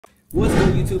What's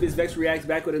good, YouTube? It's Vex Reacts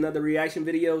back with another reaction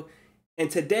video. And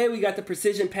today we got the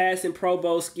Precision Passing Pro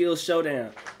Bowl Skills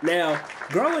Showdown. Now,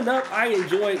 growing up, I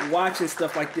enjoyed watching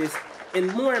stuff like this.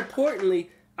 And more importantly,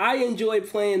 I enjoyed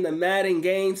playing the Madden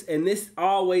games. And this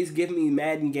always gives me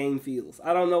Madden game feels.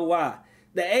 I don't know why.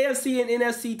 The AFC and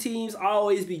NFC teams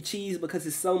always be cheese because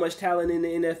there's so much talent in the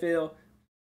NFL.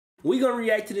 We're going to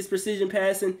react to this Precision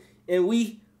Passing. And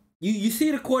You see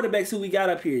the quarterbacks who we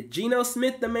got up here. Geno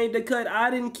Smith that made the cut.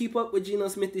 I didn't keep up with Geno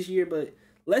Smith this year, but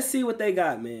let's see what they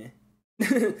got, man.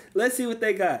 Let's see what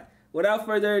they got. Without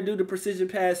further ado, the Precision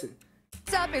Passing.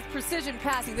 What's up? It's Precision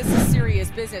Passing. This is serious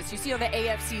business. You see on the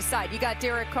AFC side, you got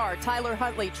Derek Carr, Tyler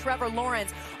Huntley, Trevor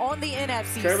Lawrence. On the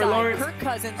NFC side, Lawrence, Kirk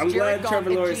Cousins, Jared Goff,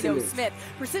 and Geno Smith.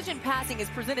 Precision Passing is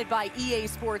presented by EA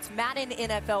Sports, Madden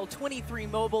NFL 23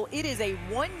 Mobile. It is a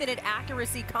 1-minute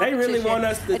accuracy competition. They really want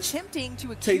us to attempting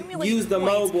to accumulate use the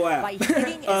points mobile app by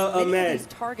hitting as many of these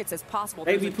targets as possible.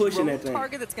 They There's be pushing a that thing.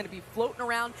 target that's going to be floating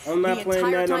around I'm not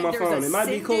playing that on my phone. It might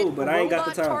be cool, but I ain't got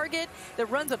the time. Target that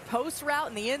runs a post route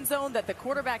in the end zone that the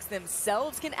quarterbacks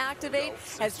themselves can activate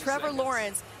as Trevor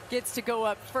Lawrence gets to go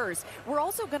up first. We're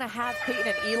also going to have Peyton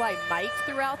and Eli mic'd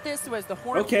throughout this, so as the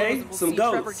horn blows and we'll see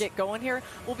Trevor get going here,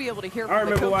 we'll be able to hear from I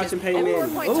remember watching Peyton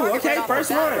Manning. Oh, okay,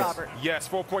 first one. Yes,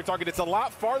 4-point target. It's a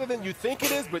lot farther than you think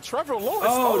it is, but Trevor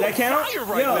Lawrence that counts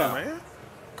right now, man.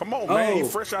 Come on, man.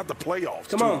 He's fresh out the playoffs.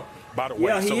 Come on. By the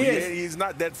way, so he's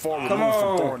not that far removed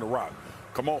from throwing the rock.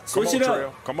 Come on, switch it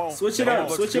up. Come on, switch it up.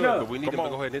 Switch it up. We need to go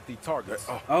ahead and hit these targets.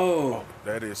 Oh,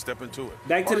 that is step into it.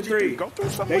 Back to the three. Go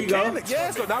through some there you go.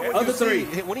 Yeah, so now other three.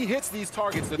 When he hits these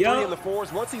targets, the 3 and the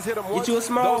 4s, once he's hit them once, those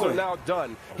are now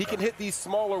done. He can hit these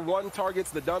smaller 1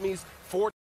 targets, the dummies,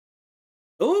 4.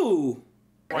 Ooh.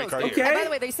 Right, okay. And by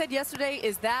the way, they said yesterday,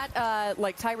 is that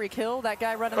like Tyreek Hill, that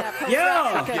guy running that post?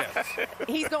 Yeah.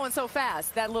 He's going so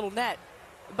fast, that little net.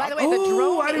 By the way, the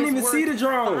drone I didn't even see the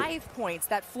drone. 5 points.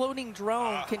 That floating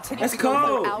drone continues to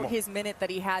go throughout his minute that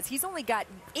he has. He's only got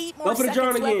 8 more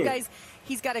seconds left, guys.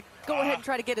 He's got to go ahead and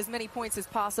try to get as many points as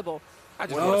possible.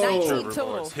 19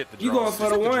 total. You going for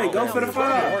the 1? Go for the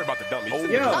 5. Don't worry about the dummy.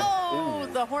 Oh,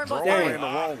 the horn ball. The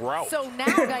wrong route. So now,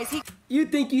 guys, you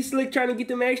think you slick trying to get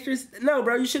them extras? No,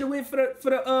 bro. You should have went for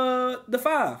the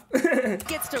 5.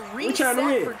 Gets to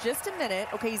reset for just a minute.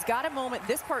 Okay, he's got a moment.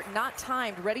 This part not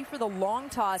timed. Ready for the long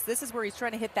toss. This is is where he's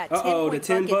trying to hit that 10-point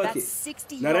bucket. That's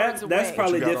 60 yards away. That's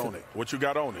probably different. What you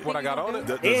got on it? What I got on it?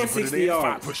 And 60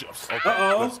 yards. 5 push-ups.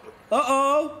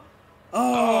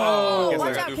 Oh,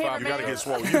 watch out, you gotta get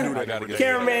swole. You knew that.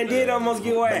 Cameraman did almost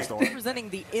get whacked. Representing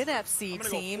the NFC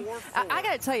team. I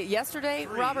gotta tell you, yesterday,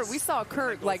 Robert, we saw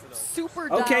Kirk like super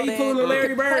dialed in. He pulling the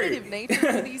Larry Bird. Nature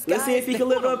for these guys. Let's see if he can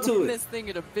live up to it. This thing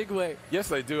in a big way. Yes,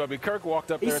 they do. I mean, Kirk walked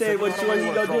up there and said, "What you want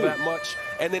to do that much?"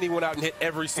 And then he went out and hit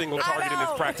every single target in his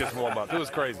practice warm-up. It was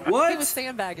crazy. What? He was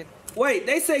sandbagging. Wait,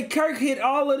 they say Kirk hit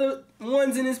all of the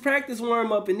ones in his practice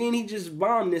warm-up, and then he just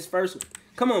bombed this first one.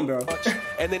 Come on, bro.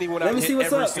 And then he went out and hit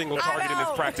every single target in his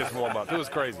practice warm-up. It was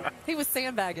crazy. He was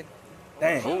sandbagging.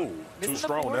 Dang. Ooh, too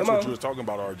strong. That's what you was talking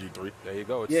about, RG3. There you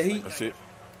go. That's it.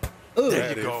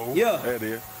 There you go. Yeah. That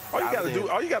is. All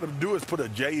you gotta do is put a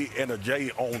J and a J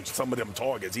on some of them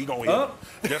targets. He gonna hit them.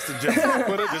 Just a J.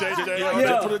 Put a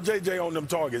JJ on them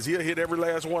targets. He'll hit every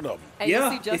last one of them. And you'll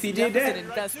see Justin Jefferson in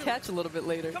best catch a little bit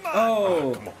later. Come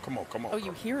on. Oh,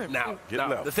 you hear him. Now,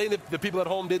 the thing that the people at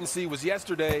home didn't see was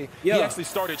yesterday he actually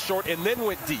started short and then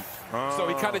went deep. So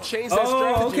he kind of changed that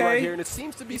strategy right here, and it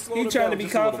seems to be slowing He's trying to be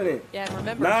confident. Yeah, and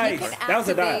remember, he can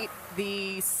activate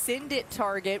the send it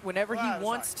target whenever he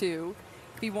wants to.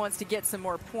 He wants to get some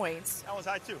more points. That was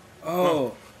high too.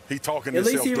 Oh, he talking. At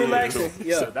least he relaxing.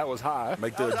 Yeah, that was high.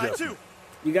 Make the adjustment.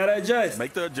 You gotta adjust.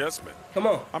 Make the adjustment. Come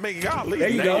on. I mean, golly. There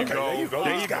you go. There you go.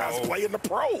 These guys play in the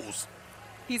pros.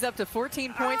 He's up to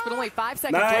 14 points, but only 5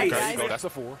 seconds left, guys. That's a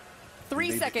 4.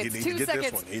 3 seconds, 2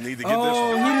 seconds. He needs to get this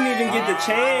one. He didn't even get the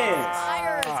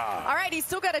chance. All right, he's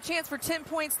still got a chance for 10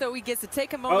 points, though. He gets to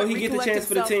take a moment, he gets the chance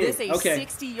for the 10. This is a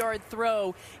 60-yard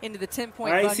throw into the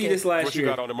 10-point bucket. I didn't see this last year. What you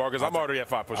got on it, Marcus? I'm already at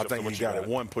 5 push-ups. I think he got it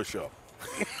 1 push-up.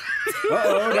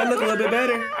 That looked a little bit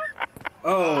better.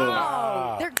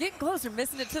 They're getting closer,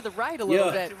 missing it to the right a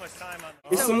little bit.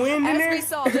 There's some wind in there. As we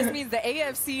saw, this means the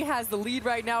AFC has the lead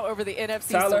right now over the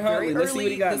NFC. Tyler Huntley. Let's see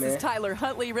what he got, this is Tyler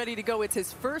Huntley ready to go. It's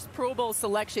his first Pro Bowl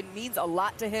selection. Means a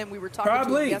lot to him. We were talking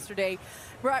to him yesterday.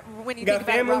 When you think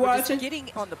about it, Robert, just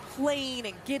getting on the plane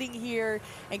and getting here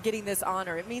and getting this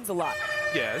honor, it means a lot.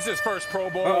 Yeah, this is his first Pro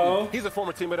Bowl. He's a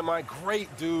former teammate of mine.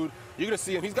 Great dude. You're going to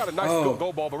see him. He's got a nice go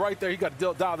ball, but right there, you got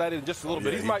to dial that in just a little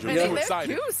bit. He might be too excited.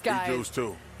 He juiced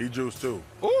too. He juiced too.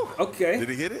 Ooh. Okay. Did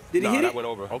he hit it? Did he hit it? That went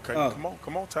over. Okay. Come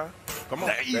on, Ty. Come on.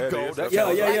 There you go. That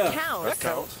counts. That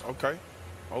counts. Okay.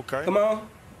 Okay. Come on.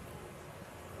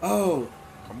 Oh.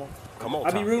 Come on,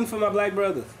 I be rooting for my black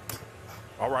brothers.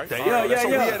 All right.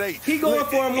 Yeah. He going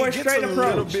for a more straight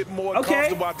approach. A little bit more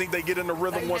comfortable. I think they get in the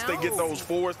rhythm once they get those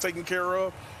fours taken care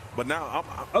of. But now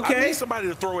I need somebody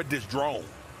to throw at this drone.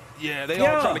 Yeah, they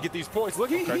all trying to get these points.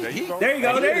 Look, there you go. There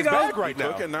you go. Right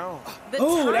now.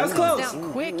 Oh, that was close.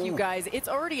 Down quick, you guys. It's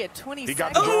already at 20 He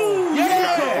got seconds. the drone.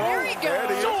 Yeah. There you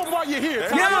go. Show him why you're here.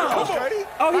 Yeah. Okay.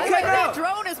 Oh, he cut That out.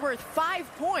 drone is worth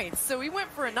 5 points, so he went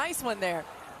for a nice one there.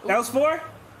 That was 4?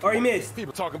 Or he missed?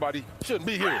 People talking about he shouldn't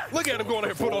be here. Look at him going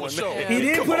there and put on the show. Yeah. He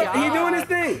did put up. He doing his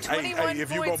thing. 21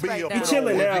 if you're points gonna be here, right now. He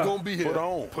chilling now. If you're gonna be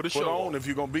here, put a show on if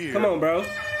you're gonna be here. Come on, bro.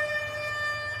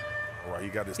 All right, he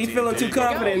got his. He feeling too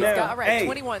confident now. Hey,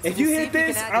 if you hit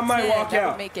this, I might walk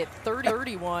out. Make it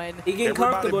 30-31. He getting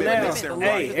comfortable now.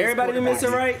 Hey, everybody been missing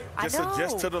right.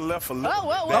 Just to the left a little.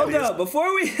 Hold up,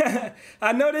 before we,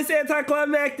 I know this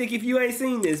anticlimactic if you ain't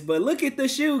seen this, but look at the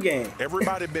shoe game.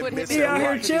 Everybody been missing He out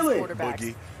here right. chilling.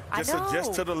 Boogie. Just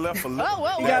adjust to the left a little.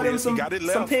 He got him some panda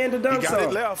dunks He got it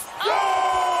on. left.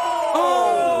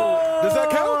 Oh! Does that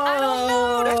count? I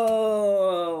don't know.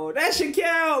 Oh, that should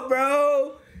count,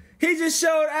 bro. He just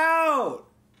showed out.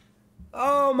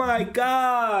 Oh my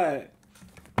God.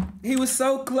 He was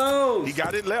so close. He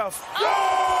got it left.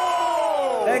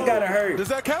 That gotta hurt. Does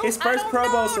that count? His first Pro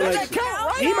Bowl selection.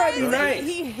 He might be nice.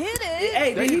 He hit it.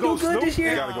 Hey, did he do good this He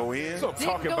year? gotta go in. That's what I'm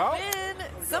Didn't talking go about. in.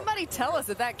 Somebody tell us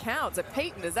if that counts.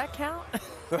 Peyton, does that count?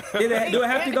 Do it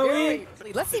have to go in?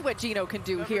 Let's see what Gino can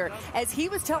do here. As he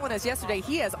was telling us yesterday,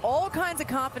 he has all kinds of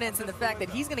confidence in the fact that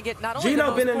he's going to get not only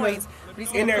Gino the been most points, but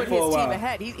he's going to put his team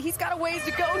ahead. He's got a ways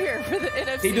to go here for the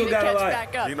NFC He do to got a catch lot.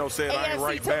 back up. Gino said, I ain't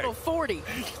right total back. 40.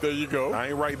 There you go. I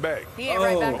ain't right back. He ain't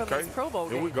right back on Okay. this Pro Bowl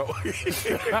Here game. we go.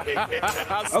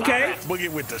 Okay. Boogie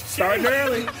with the Starting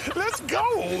early. Let's go.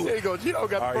 There you go. Gino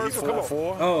got All the right, first one. Come on.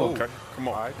 4-4. Oh. Okay, come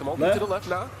on. All right, come on. Left. To the left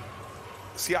now.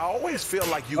 See, I always feel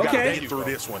like you got to get through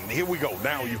this one. Here we go.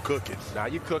 Now you cooking. Now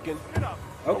you cooking.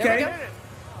 Okay.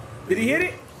 Did he hit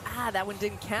it? That one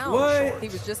didn't count. What? He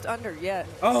was just under yet.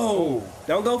 Oh,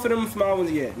 don't go for them small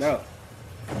ones yet. No.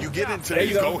 You get into There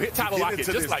you go. Hit title lock it,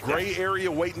 into just this like gray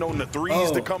area waiting on the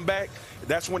threes to come back.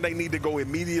 That's when they need to go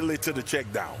immediately to the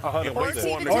check down and wait for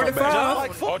them to Or come the back. foul.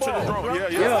 Like Or to the football. drum. Yeah.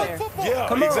 Yeah,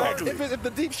 Come on. exactly. If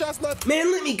the deep shot's not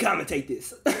Man, let me commentate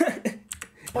this.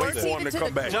 Wait for them to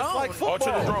come back. just like Or to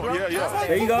the football. drum. Yeah.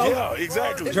 There you go. Yeah,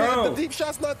 exactly. If Drum. the deep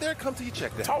shot's not there, come to your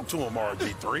check down. Talk to him,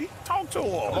 RG3. Talk to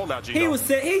him. Come on now, Gino. He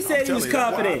said he was Tell you, that's why I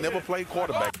confident. never played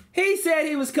quarterback. He said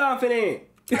he was confident.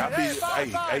 He's Go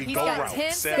got route.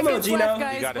 10 Seven. Come on, seconds Gino. left, He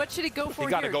guys. got it. What should he go for He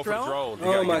got to here? go for the drone.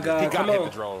 Oh my God! He got Come to hit on.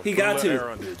 the drone. He got Put a little to.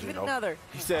 air under it, Give it Gino. another.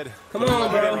 He said, Come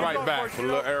on, bro. right back. Put a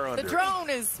little air under The it. drone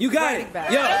is You got running it.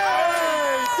 back. Yo.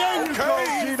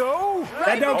 Okay. Gino.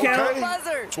 That don't count.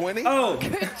 Buzzer. 20. Oh,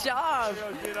 Good job.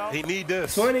 He need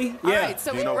this. 20. All Yeah. right,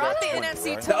 so we Gino brought got the 20,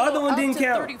 NFC right? total The other one up didn't to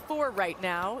count. 34 right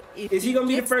now. If Is he gonna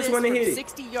be the gets first this one to from hit it?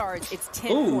 60 yards, it's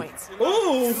 10 Ooh. points.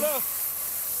 Ooh.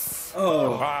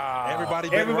 Oh. Wow. Everybody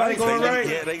going right.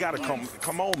 Yeah, they got to come.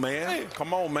 Come on, man.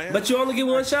 Come on, man. But you only get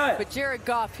one shot. But Jared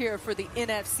Goff here for the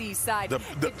NFC side. the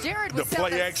Jared the was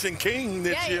telling play us- action king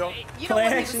this year. You know what he was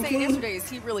Play-action saying king. yesterday is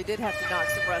he really did have to knock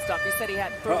some rust off. He said he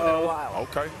hadn't thrown in a while.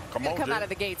 Okay, come on, Come Jared. out of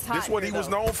the gates hot This is what he here, was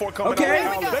though. known for coming Okay. out Here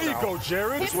of we go. college. There you go,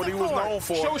 Jared. That's what he was known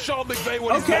for. Show Sean McVay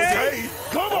what he's Okay.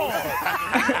 going Okay,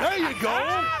 come on. There you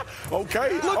go.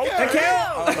 Okay, Look okay. at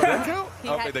That count. He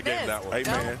Okay, had they gave him that missed. one.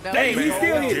 Hey, man. No, Hey, no. he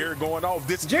still hit. Jared going off.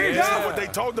 This Jared is Goff. what they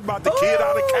talked about. The kid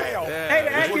out of Cal. Hey, the That's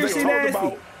what they accuracy talked nasty.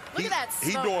 about. Look at that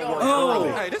He smoke doing work going. Oh.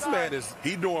 early. Hey, this man is.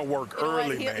 He doing work You know what?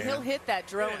 early, He'll man. hit that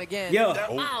drone again. Yo,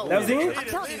 Ow. that was in? I'm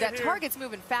telling you, that target's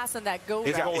moving fast on that go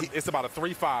It's, route. going, it's about a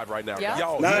 3-5 right now. Yeah.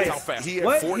 Yo, Nice. How fast. he had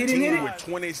What? He 14 didn't hit it?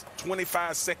 with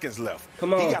 25 seconds left.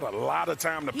 Come on. He got a lot of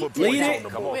time to put He points did on it. the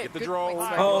Come board. on, get the Good drone.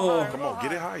 points. Oh. Come on,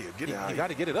 get it higher. Get it You higher. got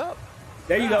to get it up.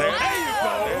 There you go. There Oh, you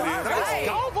go. There it is.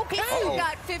 right. Okay. He's still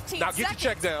got 15 Now get your seconds.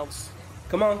 check downs.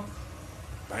 Come on.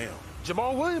 Bam.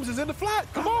 Jamal Williams is in the flat.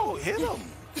 Come Come on. on, hit him.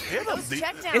 Hit him. Those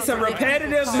check downs It's a are making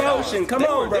repetitive people motion. Come They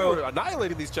on, were bro.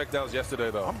 annihilating these check downs yesterday,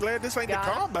 though. I'm glad this ain't the Got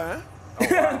it. combine.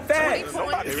 Facts.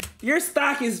 20 points. Your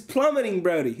stock is plummeting,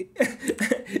 Brody.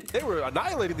 They were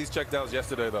annihilating these check downs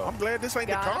yesterday, though. I'm glad this ain't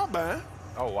the Got it. combine.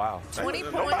 Oh, wow. 20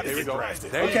 points. Nobody hit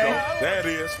drastic. There you go. There it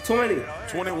is. 20.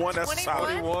 21, that's a solid.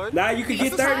 21. Now you can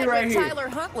get 30 right here. Tyler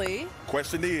Huntley.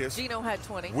 Question is, Gino had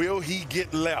 20. will he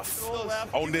get left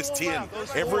on this 10?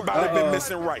 Everybody been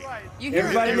missing right.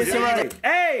 Everybody missing right.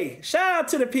 Hey, shout out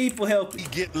to the people helping. He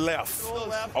get left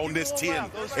on this 10.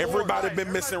 Everybody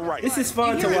been missing right. This is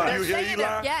fun to watch. You hear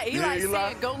Eli? Yeah, Eli's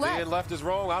saying go left. Saying left is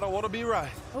wrong. I don't want to be right.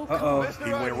 Uh-oh.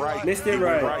 He went right. Missed it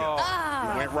right.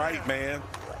 He went right, man.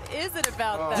 Is it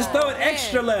about that? Just throw an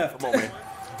extra left. Come on, man.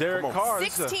 Derek Carr.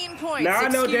 16 points. Now I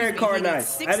know Excuse Derek me, Carr he needs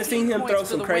nice. I haven't seen 16 him throw points for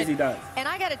some the crazy win. dunks. And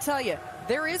I got to tell you,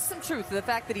 there is some truth to the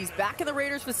fact that he's back in the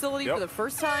Raiders facility for the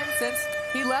first time since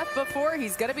he left before.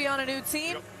 He's going to be on a new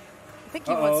team. I think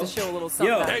he wants to show a little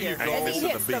something out here. Ain't missing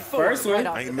the beat. First one.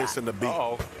 Ain't missing the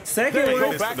beat. Second one.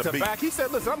 Go back to back. He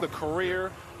said, listen, I'm the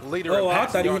career leader in I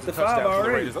passing thought he yards hit the and 5 touchdowns for the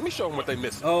already. Raiders. Let me show them what they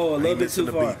missing. Oh, a little bit too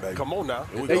far. Come on now.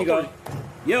 There you go.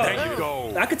 Yo, There you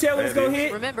go. I could tell when it's going to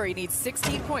hit. Remember, he needs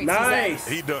 16 points. Nice.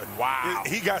 He done. Wow.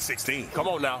 He got 16. Come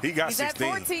on now. He got He's at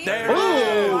 16. 14. There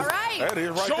Ooh. All right. That is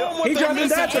right Show there. them what He they dropping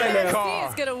missing. that right now. AFC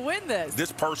is going to win this.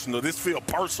 This personal. This feel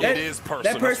personal. It is personal.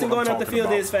 That person That's what going I'm up the talking field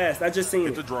about. is fast. I just seen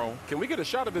Hit the it. drone. Can we get a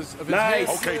shot of his Nice.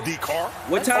 head? Okay, D. Carr.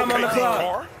 What time on the D. clock?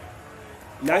 Carr.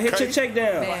 Now hit your check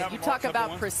down. Man, you talk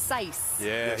about precise.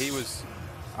 Yeah, he was.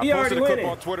 He I posted already a clip winning.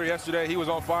 on Twitter yesterday. He was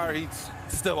on fire. He's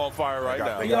still on fire right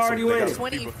now. He already winning.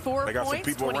 24 They got some points,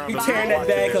 people around 25. He tearing that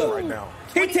bag up. right now.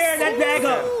 He tearing that bag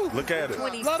up. Look at it.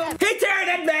 27. He tearing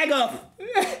that bag up.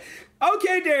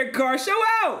 Okay, Derek Carr, show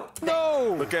out.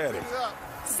 No. Look at it.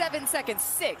 7 seconds,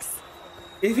 6.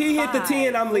 If he hit the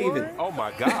 10, I'm leaving. Oh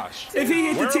my gosh. If he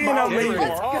hit the 10, I'm leaving.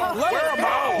 Let's go. Where am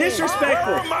I?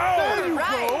 Disrespectful.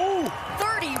 Right.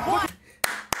 31.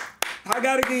 I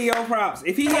gotta give you your props.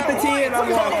 If he hit the 10, I'm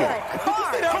walking.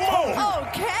 Come on.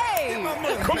 Okay.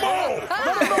 Come on.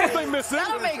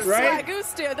 That'll make Right? Swagoo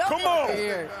stand up Come on. over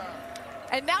here.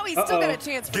 And now he's still got a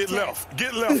chance for Get 10. left.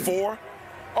 Get left, 4.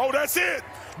 Oh, that's it.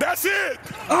 That's it.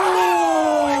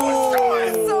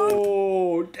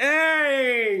 Oh,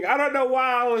 dang. I don't know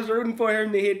why I was rooting for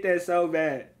him to hit that so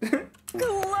bad.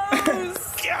 Close.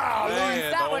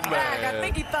 Man, That one back. I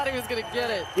think he thought he was going to get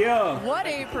it. Yeah. What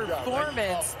a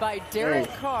performance by Derek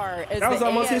Carr as That was the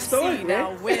almost AFC historic,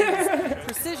 now man. wins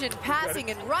precision passing.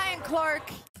 And Ryan Clark.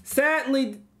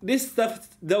 Sadly, this stuff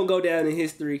don't go down in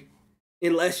history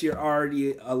unless you're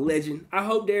already a legend. I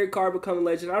hope Derek Carr become a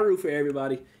legend. I root for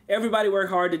everybody. Everybody work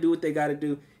hard to do what they got to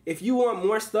do. If you want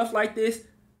more stuff like this,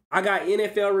 I got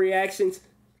NFL reactions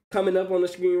coming up on the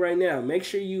screen right now. Make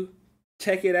sure you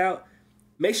check it out.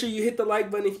 Make sure you hit the like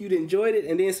button if you enjoyed it,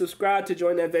 and then subscribe to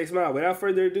join that Vex Mob. Without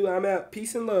further ado, I'm out.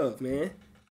 Peace and love, man.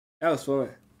 That was fun.